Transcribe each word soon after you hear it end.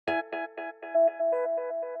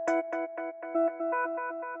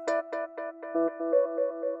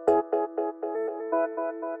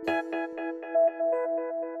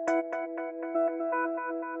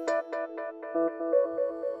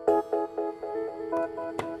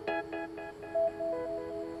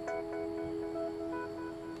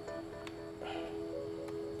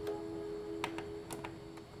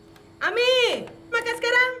Amir, makan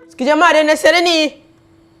sekarang. Sekejap mak, ada nasi ada ni.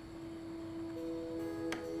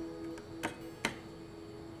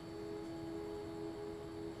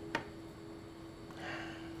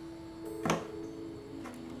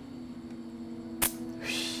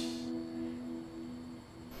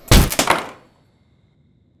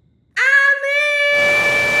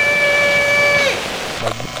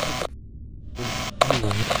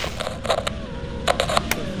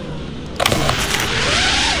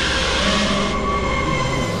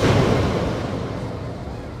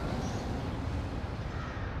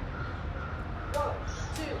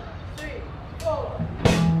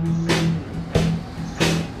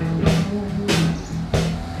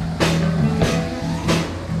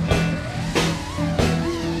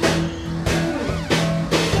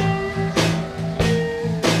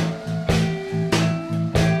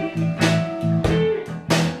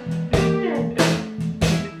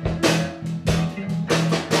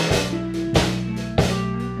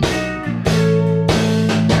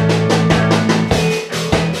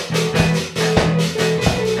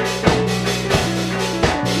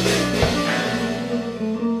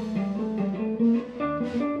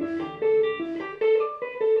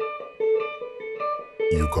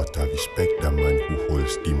 You gotta respect the man who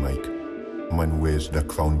holds the mic. Man wears the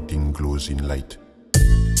crown thing glows in light.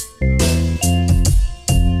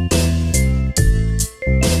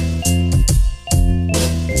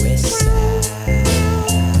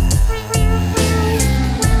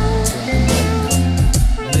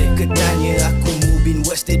 Mereka tanya aku Mubin,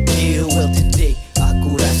 what's the deal? Well today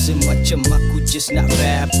aku rasa macam aku just nak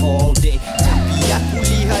rap all day. Tapi aku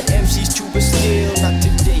lihat MCs cuba still not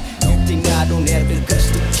today. You think I don't have the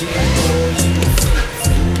guts to kill? Boy, you a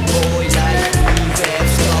fake boy like me. Rap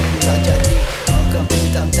stop nak jadi akan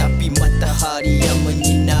bintang tapi matahari yang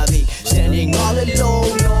menyinari. Standing all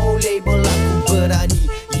alone, no label aku berani.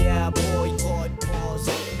 Yeah boy, God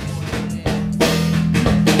pause.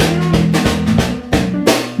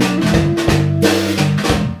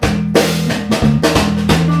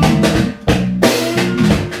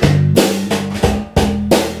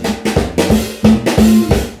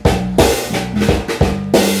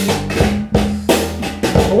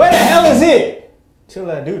 Chill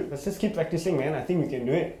dude, let's just keep practicing, man. I think we can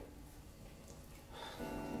do it.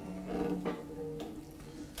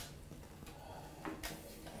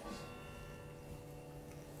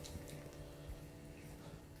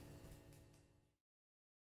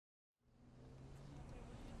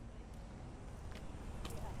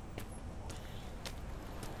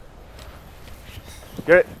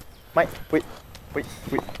 Garrett, Mike, wait.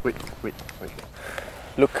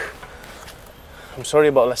 Look, I'm sorry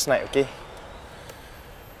about last night, okay?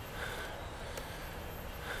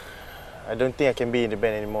 I don't think I can be in the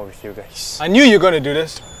band anymore with you guys. I knew you were gonna do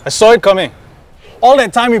this. I saw it coming. All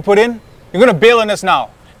that time you put in, you're gonna bail on us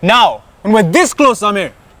now. Now, when we're this close,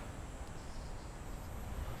 Amir.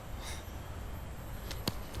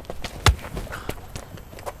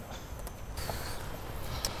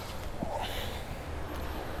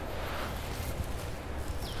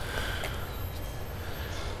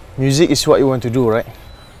 Music is what you want to do, right?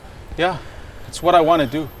 Yeah, it's what I want to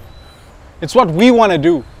do. It's what we want to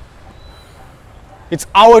do. It's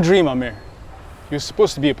our dream, Amir. You're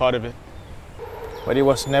supposed to be a part of it. But it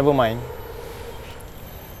was never mine.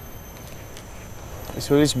 It's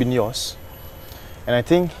always been yours. And I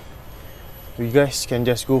think you guys can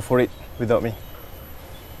just go for it without me.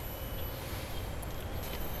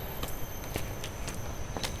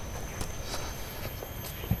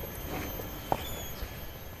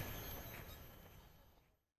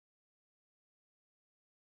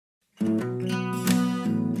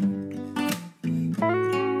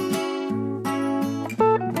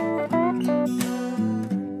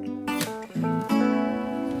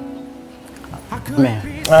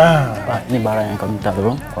 Pak, ni barang yang kau minta tu,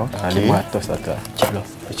 bro. Okay. 500 lah. Cek dulu.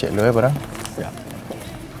 Cek dulu ya barang. Ya.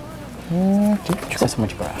 Okay, Saya semua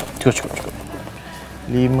cukup. Cukup.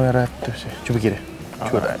 500 ya. Cuba kira.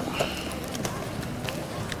 Cuba dah.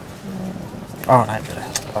 Alright.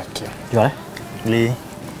 Okay. Jual Beli.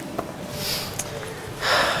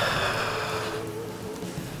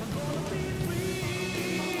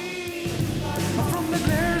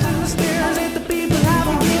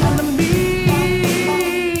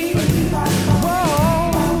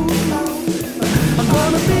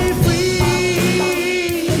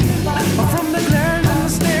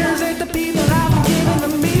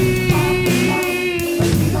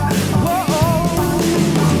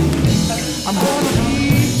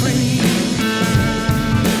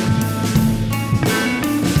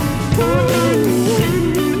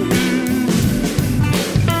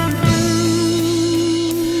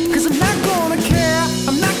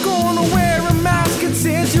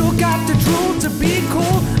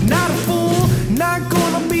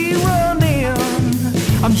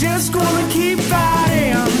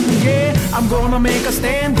 gonna make a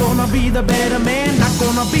stand, gonna be the better man, not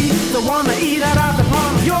gonna be the one to eat out of the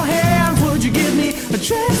palm of your hand. Would you give me a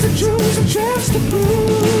chance to choose, a chance to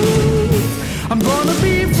prove I'm gonna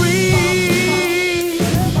be free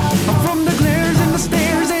from the glares and the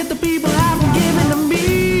stares that the people haven't given to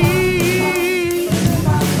me.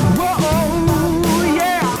 Whoa,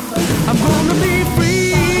 yeah, I'm gonna be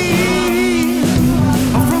free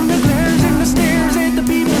from the glares and the stares that the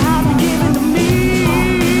people haven't given to me.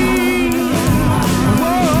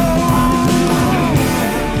 Whoa,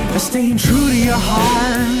 staying true to your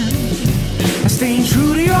heart, staying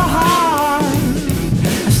true to your heart,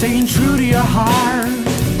 staying true to your heart,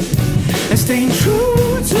 staying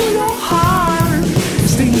true to your heart,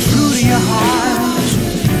 staying true to your heart,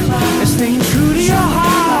 staying true to your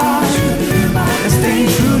heart, staying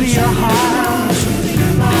true to your heart,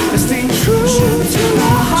 staying true to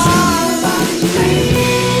your heart.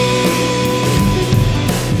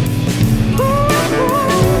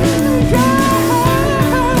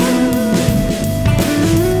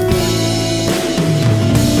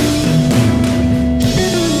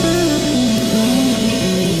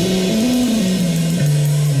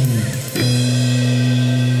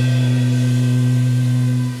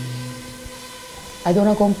 Ada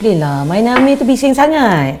orang komplain lah, mainan Amir tu bising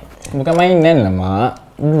sangat. Bukan mainan lah, Mak.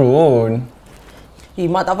 Drone.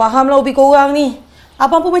 Mak tak faham lah hobi korang ni.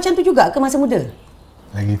 Abang pun macam tu juga ke masa muda?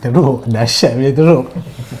 Lagi teruk. Dahsyat bila teruk.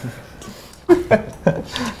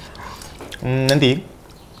 Nanti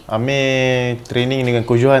Amir training dengan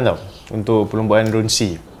Kah Joe tau untuk perlombaan Round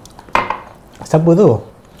C. Siapa tu?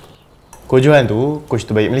 Kah Joe tu coach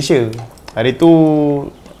terbaik Malaysia. Hari tu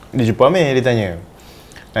dia jumpa Amir, dia tanya,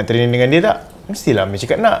 nak training dengan dia tak? Mestilah Amir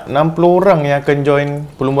cakap nak. 60 orang yang akan join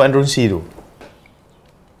perlombaan Round C tu.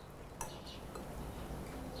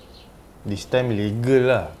 This time legal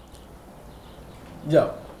lah. Sekejap.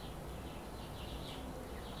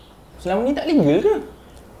 Selama ni tak legal ke?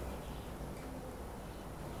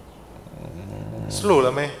 Slow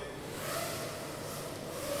lah, Meh.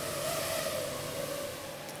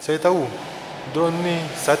 Saya tahu drone ni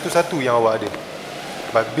satu-satu yang awak ada.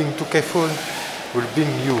 But being too careful will bring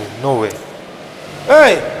you nowhere.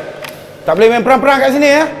 Hei! Tak boleh main perang-perang kat sini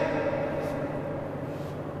ya?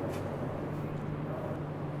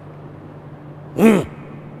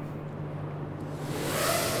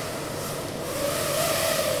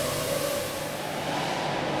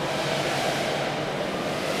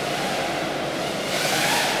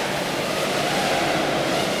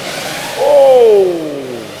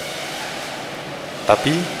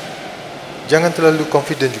 Tapi jangan terlalu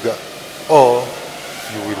confident juga, or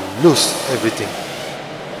you will lose everything.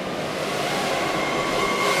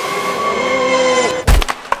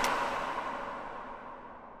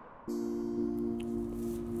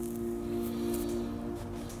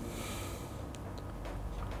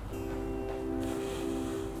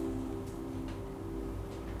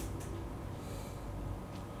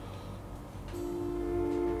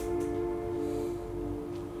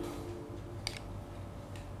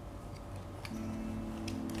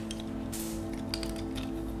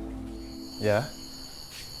 Ya.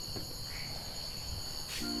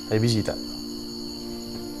 Saya busy tak?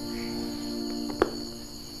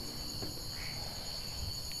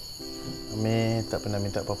 Amir tak pernah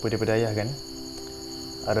minta apa-apa daripada ayah kan?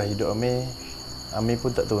 Arah hidup Amir pun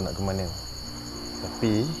tak tahu nak ke mana.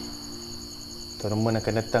 Tapi tournament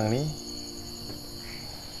akan datang ni,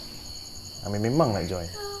 Amir memang nak join.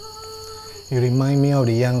 You remind me of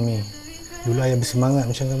the young me. Dulu ayah bersemangat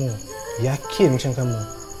macam kamu, yakin macam kamu.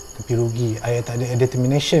 Tapi rugi, ayah tak ada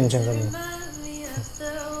determination macam kamu.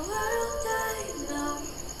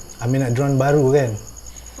 Amir nak drone baru kan?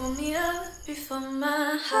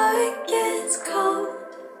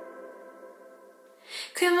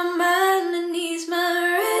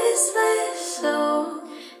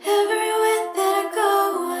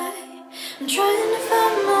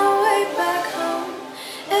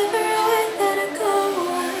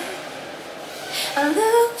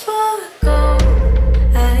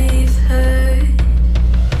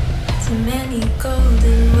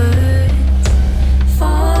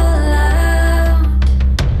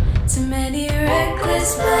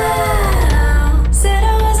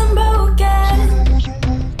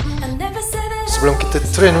 Sebelum kita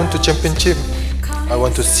train untuk championship, I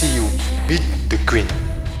want to see you beat the queen.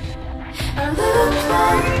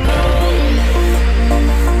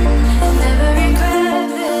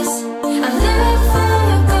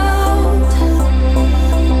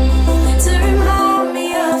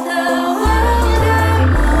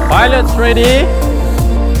 Pilots ready.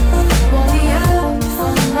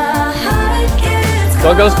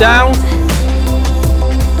 Goggles down.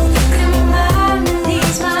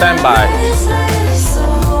 stand by.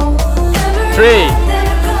 3,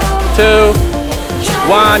 2,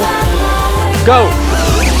 1, go!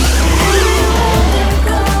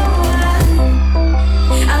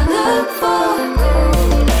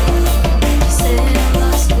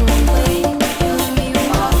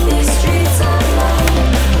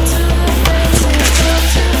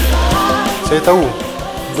 Saya tahu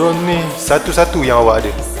drone ni satu-satu yang awak ada.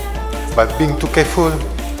 But being too careful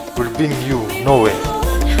will bring you nowhere.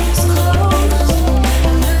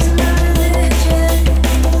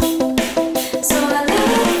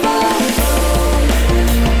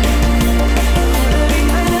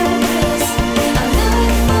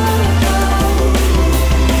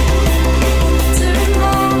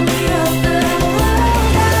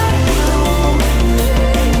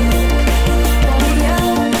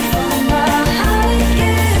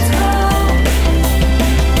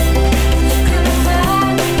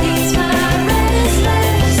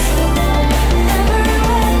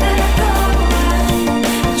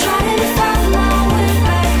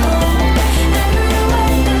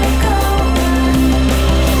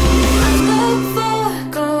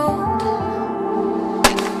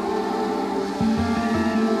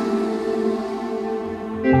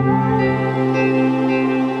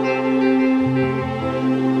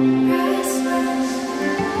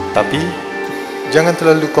 Tapi jangan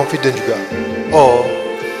terlalu confident juga, or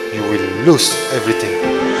you will lose everything.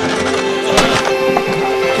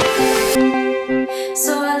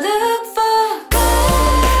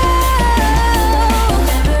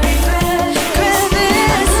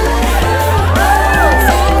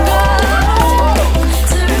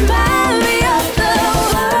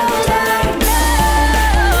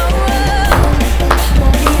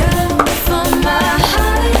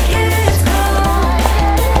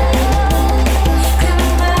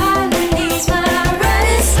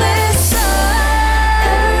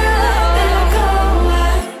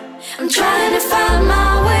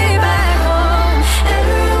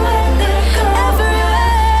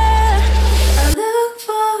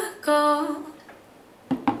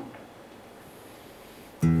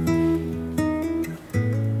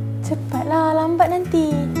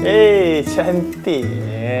 Cantik.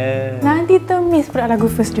 Nanti termiss pula lagu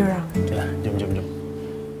first diorang. Okeylah, jom.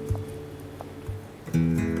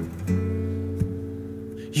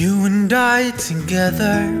 You and I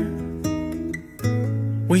together,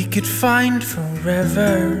 we could find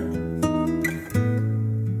forever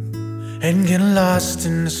and get lost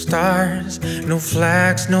in the stars. No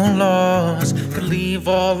flags, no laws, could leave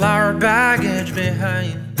all our baggage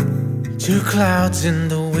behind. Two clouds in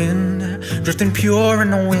the wind, drifting pure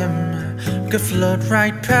in a whim, could float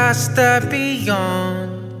right past that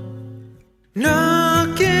beyond.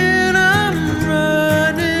 Knocking, I'm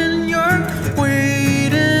running, you're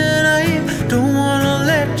waiting. I don't wanna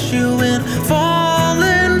let you in.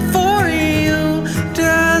 Falling for you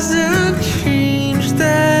doesn't change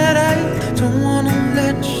that. I don't wanna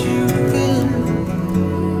let you in.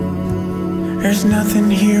 There's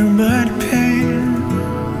nothing here but pain,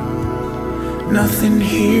 nothing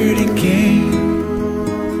here to gain.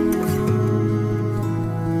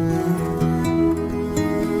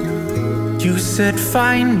 You said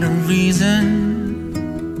find a reason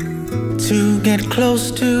to get close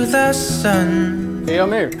to the sun. Hey,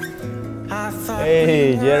 Amir.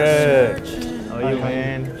 Hey, Jared. How are you,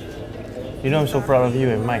 man? You know I'm so proud of you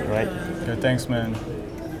and Mike, right? Yeah, thanks, man.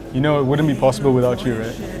 You know, it wouldn't be possible without you,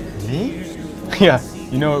 right? Me? Yeah.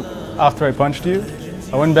 You know, after I punched you,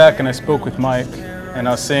 I went back and I spoke with Mike, and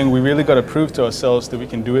I was saying we really got to prove to ourselves that we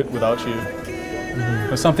can do it without you.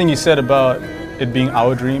 There's something you said about it being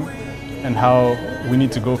our dream and how we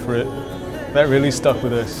need to go for it. That really stuck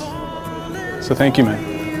with us. So thank you, man.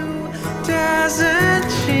 Doesn't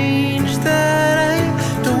change that. I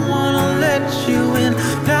don't wanna let you in.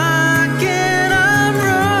 Knocking, I'm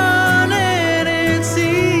running, it's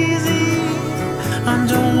easy. I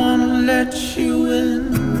don't wanna let you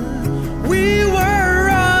in. We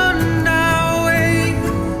were on our way,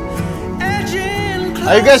 edging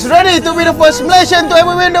close. Are you guys ready to be the first Malaysian to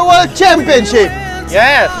ever win the World Championship?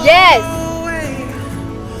 Yes! Yes!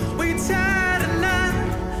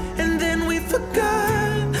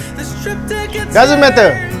 Doesn't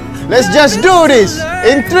matter. Let's just do this.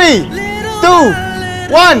 In 3, 2,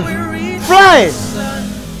 1, fly!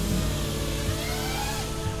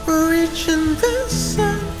 We're reaching the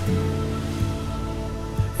sun.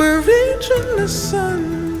 We're reaching the sun.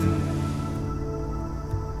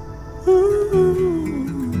 Ooh.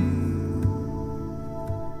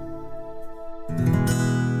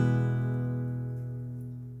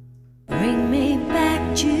 Bring me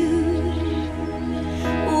back, June,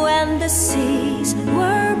 when the seas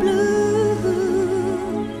were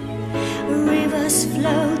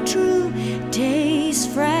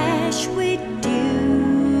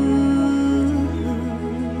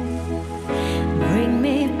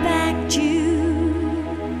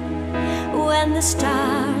the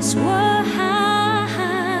stars were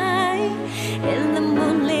high in the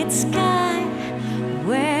moonlit sky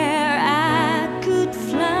where I could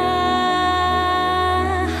fly.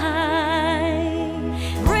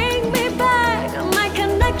 Bring me back my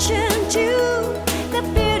connection to the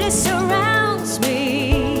beauty surrounds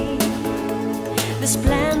me, the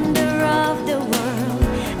splendor of the